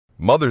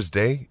Mother's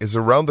Day is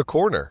around the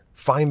corner.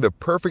 Find the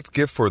perfect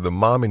gift for the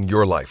mom in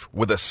your life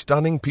with a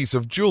stunning piece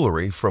of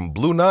jewelry from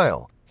Blue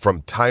Nile.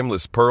 From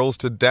timeless pearls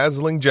to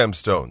dazzling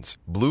gemstones,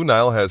 Blue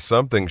Nile has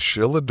something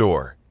she'll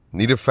adore.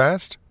 Need it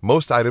fast?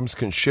 Most items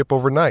can ship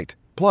overnight.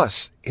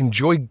 Plus,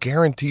 enjoy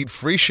guaranteed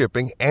free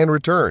shipping and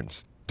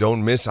returns.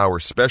 Don't miss our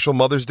special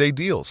Mother's Day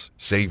deals.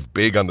 Save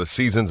big on the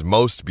season's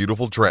most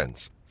beautiful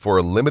trends. For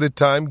a limited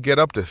time, get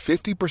up to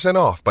 50%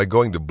 off by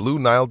going to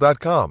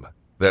BlueNile.com.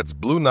 That's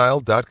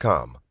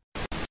BlueNile.com.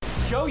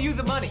 Show you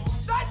the money.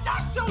 Not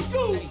show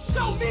you.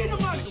 Show me the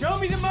money. Show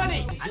me the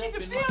money. I need to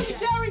feel you,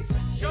 Jerry.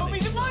 Show me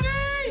the money.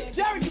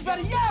 Jerry, you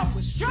better yell.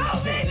 Show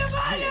me the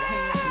money.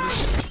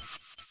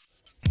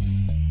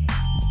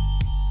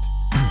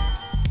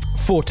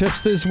 4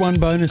 tipsters, 1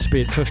 bonus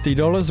bet,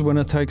 $50.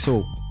 Winner takes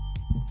all.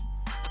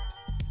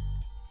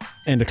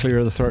 And a clear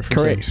of the throat from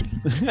Correct.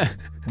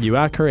 You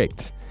are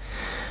correct.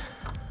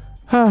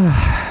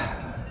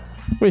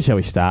 Where shall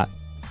we start?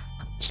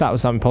 Start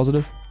with something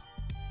positive.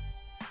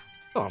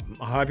 Oh,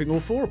 I'm hoping all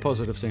 4 are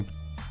positive, Sam.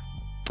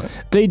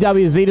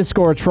 DWZ to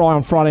score a try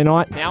on Friday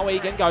night. Now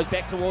Egan goes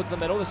back towards the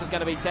middle. This is going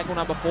to be tackle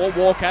number 4.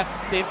 Walker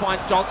then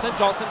finds Johnson.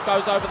 Johnson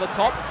goes over the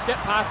top. Skip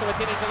past to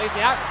Atene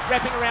Zalesi out.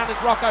 Wrapping around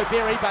is Rocco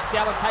Berry, but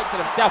Dallin takes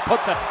it himself.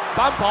 Puts a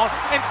bump on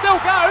and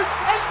still goes.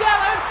 And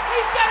Dallin,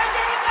 he's going to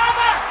get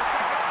another!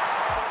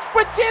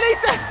 Atene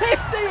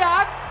Zalesi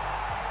out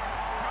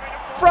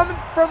from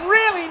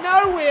really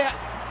nowhere.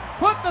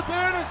 Put the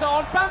burners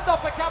on. Bumped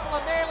off a couple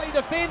of Manly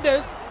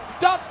defenders.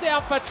 Dots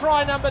down for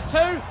try number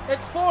 2.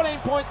 It's 14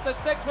 points to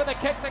 6 with a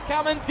kick to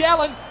come, and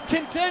Dallin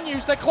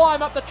continues to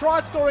climb up the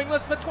try-scoring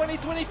list for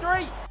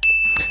 2023.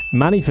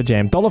 Money for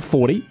Jam,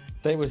 $1.40.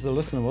 That was the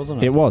listener,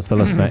 wasn't it? It was the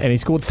listener, and he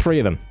scored 3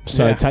 of them.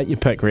 So Yeah. take your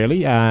pick,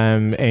 really.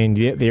 And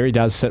yeah, there he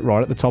does sit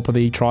right at the top of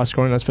the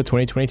try-scoring list for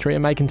 2023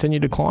 and may continue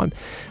to climb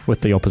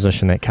with the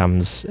opposition that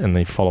comes in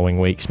the following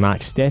weeks.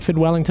 Mark Stafford,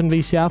 Wellington v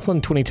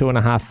Southland,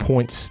 22.5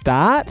 point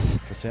start.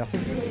 For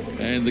Southland.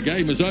 And the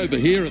game is over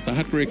here at the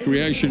Hutt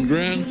Recreation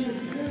Ground.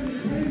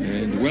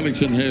 And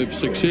Wellington have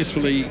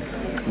successfully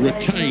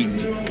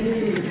retained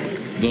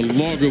the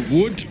log of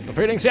wood.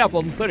 Defeating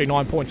Southland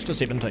 39 points to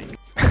 17.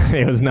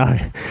 there was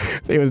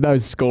no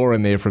score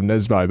in there from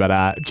Nismo,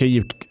 but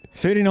gee,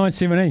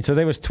 39-17, so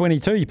that was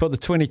 22. You put the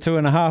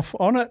 22.5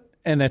 on it,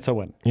 and that's a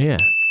win. yeah,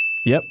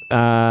 yep.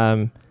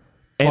 And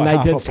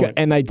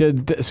they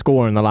did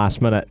score in the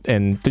last minute.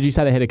 And did you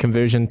say they had a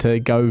conversion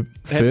to go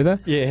further?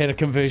 Had a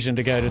conversion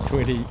to go to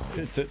 20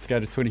 to go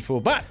to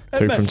 24, but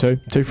Two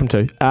from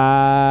two.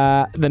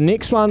 The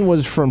next one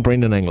was from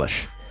Brendan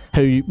English,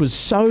 who was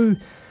so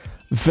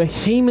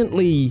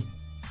vehemently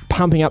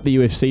pumping up the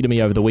UFC to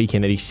me over the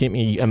weekend that he sent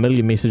me a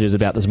million messages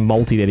about this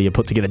multi that he had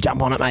put together.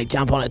 Jump on it, mate.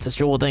 Jump on it. It's a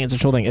sure thing.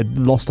 It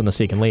lost in the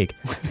second leg.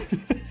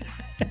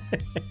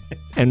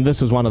 And this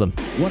was one of them.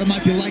 What it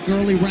might be like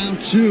early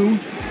round 2.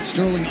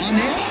 Sterling on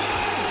it.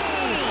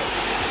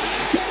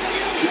 Sterling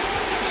in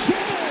a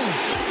triple.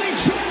 Only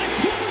trying to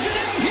close it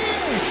out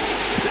here.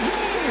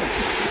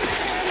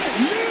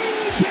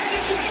 New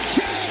Bennett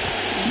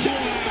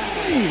Sean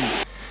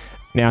O'Malley.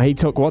 Now he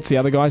took, what's the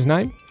other guy's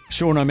name?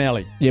 Sean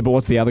O'Malley. Yeah, but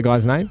what's the other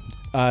guy's name?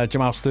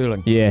 Jamal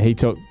Sterling. Yeah, he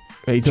took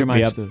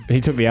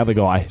the other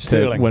guy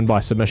Sterling. to win by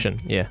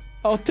submission. Yeah.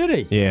 Oh, did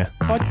he? Yeah.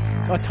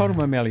 I told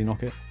him O'Malley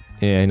knockout.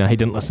 Yeah, no, he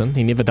didn't listen.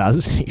 He never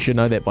does. You should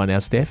know that by now,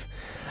 Steph.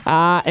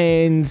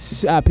 And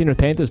Penrith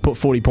Panthers put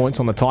 40 points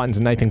on the Titans,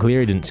 and Nathan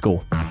Cleary didn't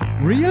score.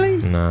 Really?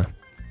 No.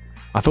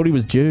 I thought he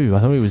was due.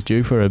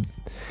 for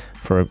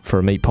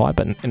a meat pie,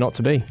 but not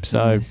to be.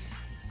 So,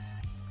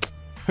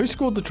 Who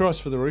scored the tries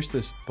for the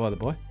Roosters, by the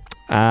by?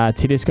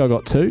 Tedesco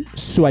got 2.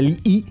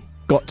 Suali'i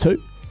got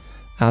 2.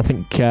 I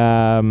think...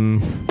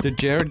 Did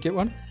Jared get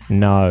one?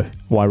 No.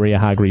 Wairia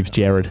Hargreaves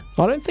Jared.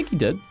 I don't think he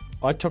did.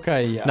 I took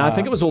a... No, I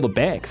think it was all the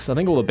backs. I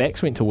think all the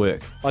backs went to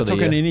work. I took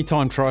an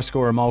anytime try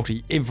scorer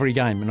multi every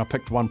game, and I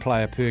picked one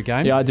player per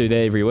game. Yeah, I do that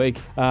every week.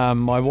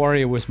 My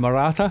warrior was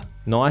Murata.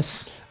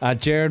 Nice.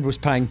 Jared was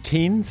paying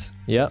 10s.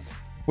 Yep.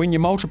 When you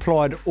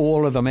multiplied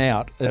all of them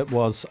out, it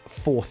was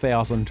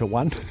 4,000 to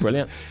 1.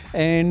 Brilliant.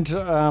 And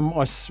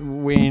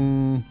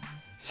when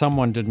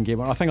someone didn't get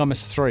one, I think I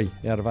missed 3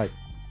 out of 8.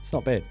 It's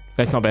not bad.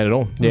 That's not bad at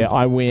all. Yeah,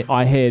 I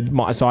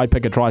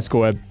pick a try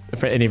scorer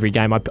in every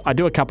game. I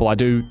do a couple. I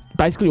do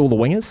basically all the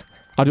wingers.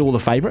 I do all the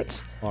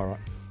favourites. All right.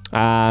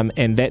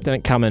 And that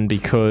didn't come in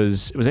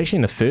because it was actually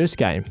in the first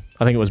game.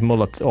 I think it was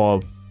Muller or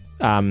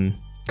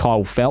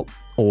Kyle Felt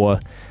or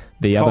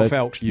the Kyle other.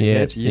 Felt,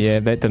 Yes. Yeah,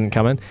 that didn't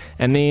come in.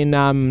 And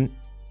then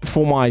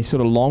for my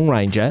sort of long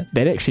ranger,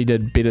 that actually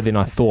did better than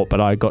I thought, but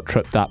I got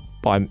tripped up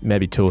by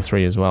maybe 2 or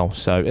 3 as well.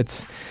 So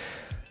it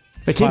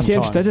keeps you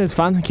interested. It's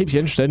fun. It keeps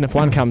you interested. And if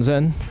one comes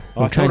in,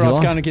 I thought I was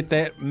going to get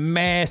that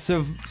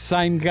massive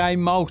same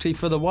game multi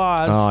for the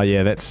Wires. Oh,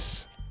 yeah,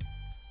 that's...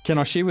 Can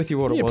I share with you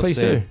what it was? Yeah, please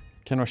there? do.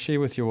 Can I share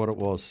with you what it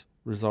was?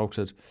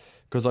 Resulted.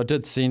 Because I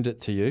did send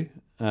it to you.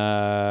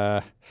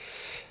 Now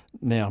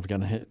I'm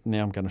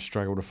going to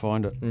struggle to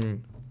find it.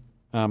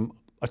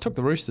 I took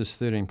the Roosters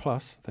 13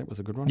 plus. That was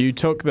a good one. You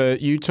took the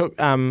unders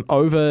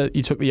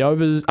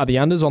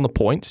on the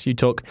points. You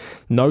took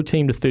no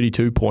team to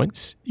 32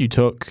 points. You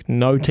took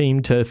no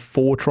team to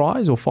 4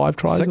 tries or 5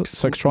 tries, or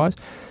 6 tries,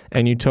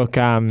 and you took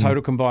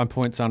total combined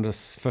points under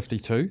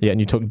 52. Yeah, and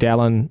you took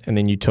Dallin, and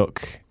then you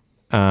took.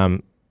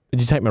 Did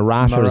you take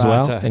Murata as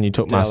well? And you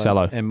took Dallin,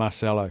 Marcelo. and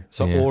Marcelo.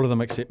 So Yeah. all of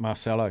them except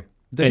Marcelo.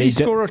 Did And he he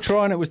did- score a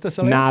try and it was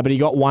disallowed? Nah, but he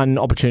got one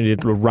opportunity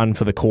to run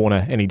for the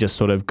corner, and he just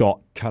sort of got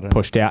Cut in.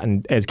 pushed out.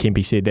 And as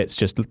Kempy said, that's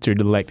just due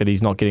to the fact that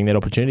he's not getting that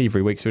opportunity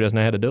every week, so he doesn't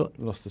know how to do it.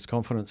 Lost his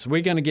confidence.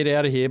 We're going to get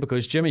out of here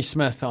because Jimmy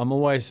Smith, I'm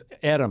always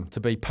at him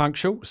to be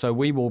punctual, so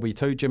we will be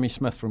too. Jimmy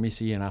Smith from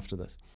SEN after this.